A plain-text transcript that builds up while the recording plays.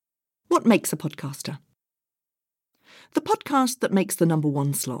What makes a podcaster? The podcast that makes the number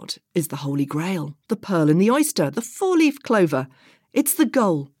one slot is the holy grail, the pearl in the oyster, the four-leaf clover. It's the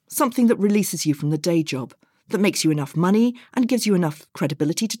goal, something that releases you from the day job, that makes you enough money and gives you enough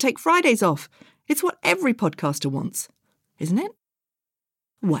credibility to take Fridays off. It's what every podcaster wants, isn't it?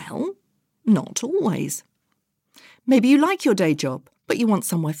 Well, not always. Maybe you like your day job, but you want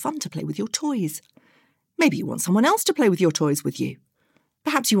somewhere fun to play with your toys. Maybe you want someone else to play with your toys with you.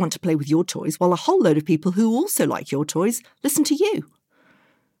 Perhaps you want to play with your toys while a whole load of people who also like your toys listen to you.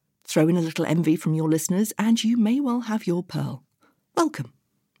 Throw in a little envy from your listeners and you may well have your pearl. Welcome.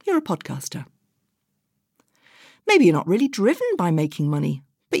 You're a podcaster. Maybe you're not really driven by making money,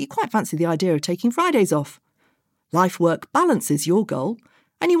 but you quite fancy the idea of taking Fridays off. Life-work balance is your goal,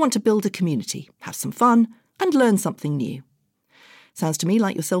 and you want to build a community, have some fun, and learn something new. Sounds to me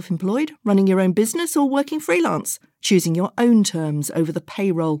like you're self-employed, running your own business or working freelance, choosing your own terms over the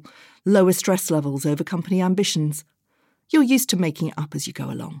payroll, lower stress levels over company ambitions. You're used to making it up as you go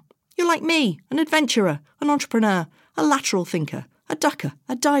along. You're like me, an adventurer, an entrepreneur, a lateral thinker, a ducker,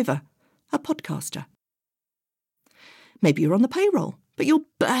 a diver, a podcaster. Maybe you're on the payroll, but you're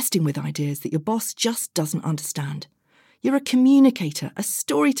bursting with ideas that your boss just doesn't understand. You're a communicator, a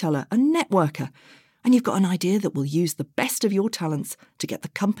storyteller, a networker, and you've got an idea that will use the best of your talents to get the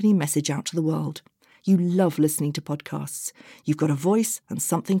company message out to the world. You love listening to podcasts. You've got a voice and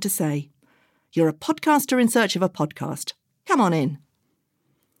something to say. You're a podcaster in search of a podcast. Come on in.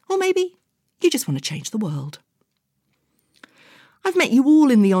 Or maybe you just want to change the world. I've met you all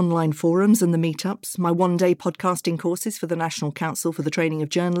in the online forums and the meetups, my one-day podcasting courses for the National Council for the Training of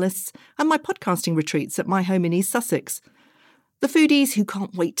Journalists, and my podcasting retreats at my home in East Sussex. The foodies who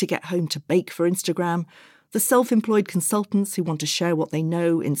can't wait to get home to bake for Instagram, the self-employed consultants who want to share what they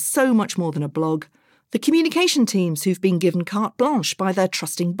know in so much more than a blog, the communication teams who've been given carte blanche by their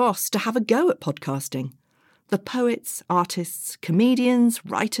trusting boss to have a go at podcasting, the poets, artists, comedians,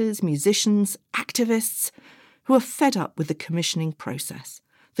 writers, musicians, activists who are fed up with the commissioning process,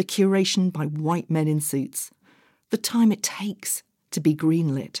 the curation by white men in suits, the time it takes to be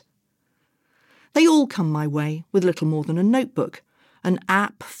greenlit. They all come my way with little more than a notebook, an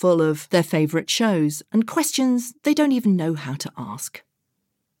app full of their favourite shows and questions they don't even know how to ask.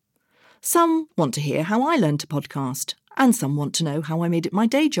 Some want to hear how I learned to podcast, and some want to know how I made it my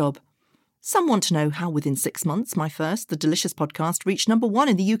day job. Some want to know how within 6 months my first, The Delicious podcast, reached number one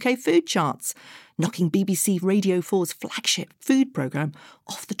in the UK food charts, knocking BBC Radio 4's flagship food programme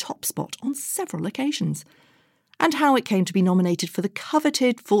off the top spot on several occasions, and how it came to be nominated for the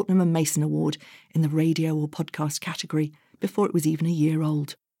coveted Fortnum and Mason Award in the radio or podcast category before it was even a year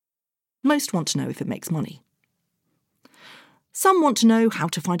old. Most want to know if it makes money. Some want to know how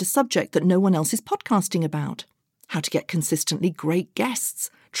to find a subject that no one else is podcasting about, how to get consistently great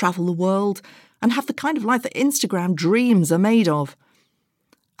guests, travel the world, and have the kind of life that Instagram dreams are made of.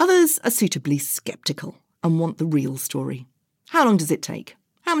 Others are suitably sceptical and want the real story. How long does it take?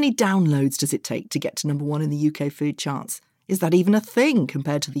 How many downloads does it take to get to number one in the UK food charts? Is that even a thing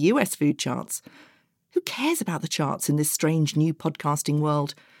compared to the US food charts? Who cares about the charts in this strange new podcasting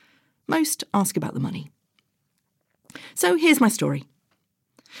world? Most ask about the money. So here's my story.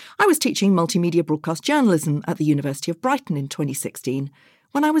 I was teaching multimedia broadcast journalism at the University of Brighton in 2016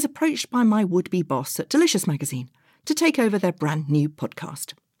 when I was approached by my would-be boss at Delicious magazine to take over their brand new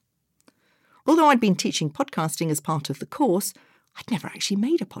podcast. Although I'd been teaching podcasting as part of the course, I'd never actually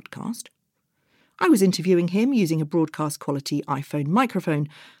made a podcast. I was interviewing him using a broadcast-quality iPhone microphone,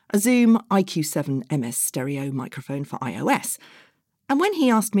 a Zoom IQ7 MS stereo microphone for iOS, and when he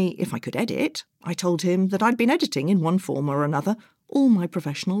asked me if I could edit, I told him that I'd been editing in one form or another all my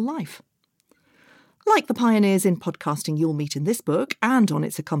professional life. Like the pioneers in podcasting you'll meet in this book and on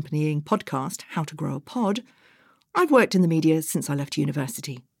its accompanying podcast, How to Grow a Pod, I've worked in the media since I left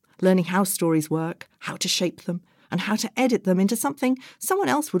university, learning how stories work, how to shape them, and how to edit them into something someone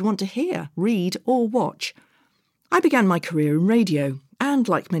else would want to hear, read, or watch. I began my career in radio, and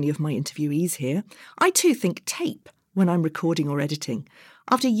like many of my interviewees here, I too think tape when I'm recording or editing,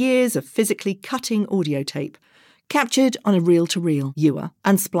 after years of physically cutting audio tape, captured on a reel-to-reel ewer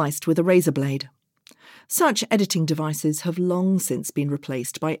and spliced with a razor blade. Such editing devices have long since been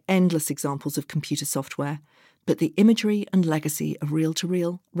replaced by endless examples of computer software, but the imagery and legacy of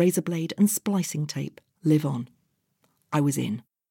reel-to-reel, razor blade and splicing tape live on. I was in.